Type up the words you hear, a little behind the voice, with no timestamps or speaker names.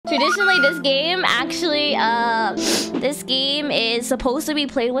Traditionally, this game actually, this game is supposed to be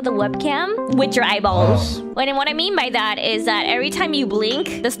played with a webcam with your eyeballs. And what I mean by that is that every time you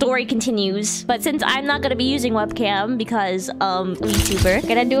blink, the story continues. But since I'm not gonna be using webcam because, YouTuber,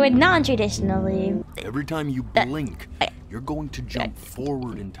 gonna do it non-traditionally. Every time you blink, you're going to jump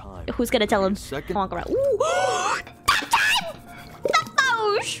forward in time. Who's gonna tell him? Walk around. Ooh.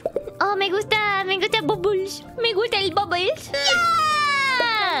 Oh, me gusta bubbles. Me gusta el bubbles.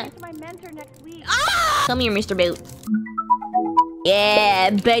 Yeah! My mentor next week. Ah! Come here, Mr. Boat. Yeah,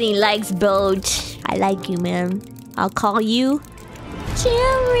 Benny likes boat. I like you, man. I'll call you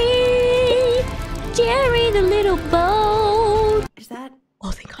Jerry. Jerry, the little boat. Is that?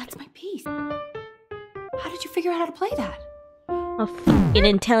 Oh, thank God. That's my piece. How did you figure out how to play that? A fucking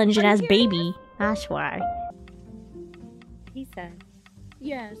intelligent ass baby. That's why. He said,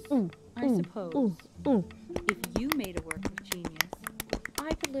 yes, I suppose. If you made a work of genius,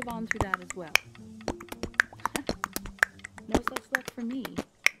 I could live on through that as well. No such luck for me.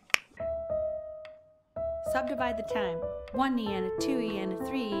 Subdivide the time. 1E and a 2E and a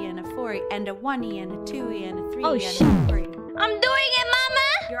 3E and a 4E and a 1E and a 2E and a 3E Oh, and shit. a 4E. I'm doing it, mama!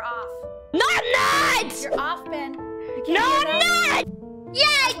 You're off. No, I'm not! You're off, Ben. You can't No, hear that? I'm not!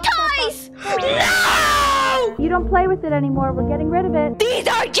 Yay, toys! No! You don't play with it anymore. We're getting rid of it. These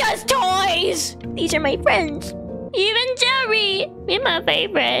are just toys! These are my friends. Even Jerry! You're my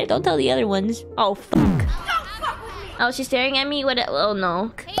favorite. Don't tell the other ones. Oh, fuck. Oh, she's staring at me? What? Oh,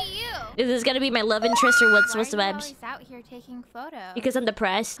 no. Hey, you! Is this gonna be my love interest or what's the vibes? Why are you always out here taking photos? Because I'm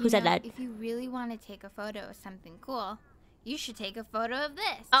depressed. Who said that? If you really want to take a photo of something cool, you should take a photo of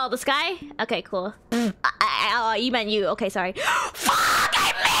this. Oh, the sky? Okay, cool. Oh, you meant you. Okay, sorry. Fuck!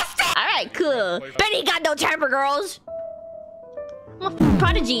 I missed it! Alright, cool. Benny got no temper, girls. I'm a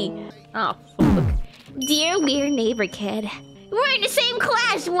prodigy. Oh, fuck. Dear weird neighbor kid. We're in the same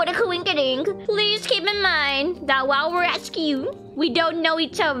class, what a coincidence. Please keep in mind that while we're at school, we don't know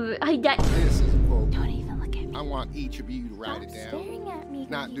each other. This is a quote. Don't even look at me. I want each of you to write it down. Staring at me.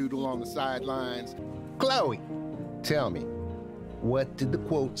 Not doodle on the sidelines. Chloe, tell me, what did the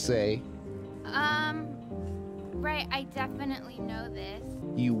quote say? Right, I definitely know this.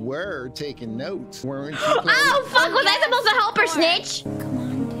 You were taking notes, weren't you, Chloe? Oh, fuck! Was I yes, supposed to help her, of course. snitch? Come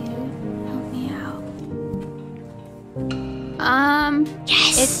on, dude. Help me out.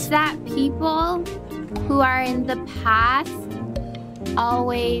 Yes! It's that people who are in the past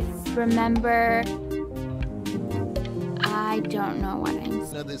always remember... I don't know what I'm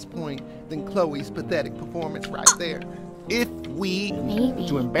saying. At this point, then Chloe's pathetic performance right there. If we Maybe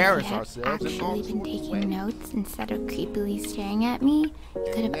to embarrass if you had ourselves in all actually been sorts of taking ways. notes instead of creepily staring at me,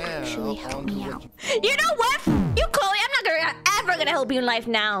 you could have actually helped me out. You know what? F you, Chloe. I'm not ever gonna help you in life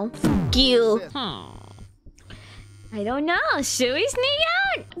now. F you. I don't know. Should we sneak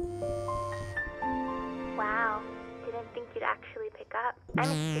out? Wow, didn't think you'd actually pick up. I'm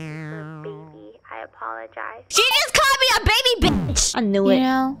a baby. I apologize. She just called me a baby bitch. I knew You it.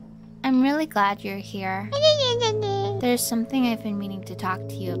 know, I'm really glad you're here. There's something I've been meaning to talk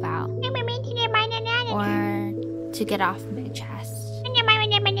to you about. Or to get off my chest. I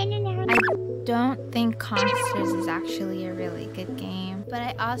don't think Consters is actually a really good game. But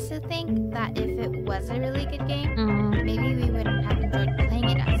I also think that if it was a really good game, maybe we wouldn't have enjoyed playing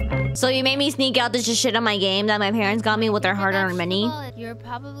it as much. So you made me sneak out to just shit on my game that my parents got me with their hard-earned money? You're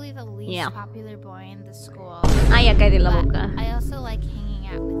probably the least popular boy in the school. Ay, ya cállate la But boca. I also like hanging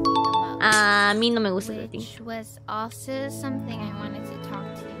out with you the most. A mí no me gusta ese thing. Which was also something I wanted to talk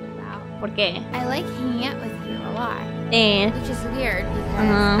to you about. ¿Por qué? I like hanging out with you a lot. Eh. Which is weird because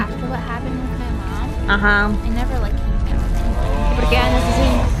after what happened with my mom, Ajá. I never like hanging out with anyone. ¿Por qué andas así?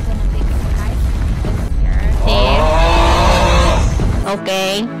 It's been a big surprise this year.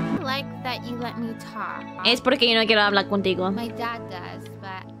 Okay. I like that you let me talk. Es porque yo no quiero hablar contigo. My dad does,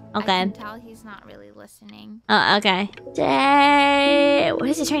 but Okay. I can tell he's not really listening. Okay. Day. What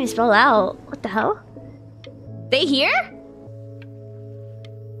is he trying to spell out? What the hell? They here?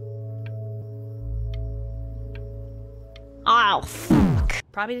 Oh, fuck.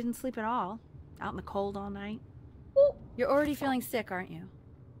 Probably didn't sleep at all. Out in the cold all night. You're already feeling sick, aren't you?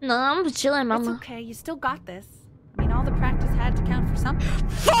 No, I'm just chilling, mama. It's okay. You still got this. I mean, all the practice had to count for something.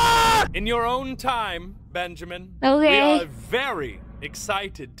 Fuck! In your own time, Benjamin. Okay. We are very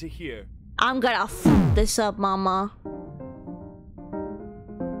excited to hear. I'm gonna fuck this up, mama.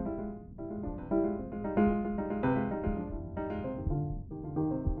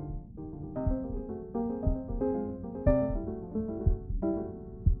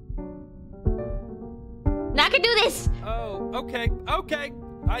 Now I can do this! Oh, okay.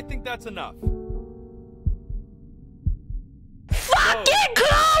 I think that's enough. Fucking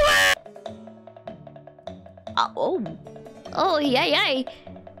Chloe! Oh, yay.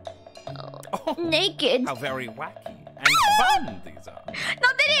 Oh, Naked. how very wacky and fun these are. No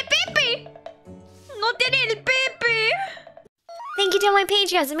tiene pipi. No tiene el pipi. Thank you to my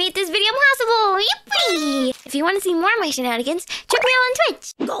Patreons who made this video possible. Yippee! If you want to see more of my shenanigans, check me out on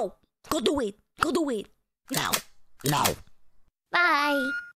Twitch. Go do it. Now. Bye.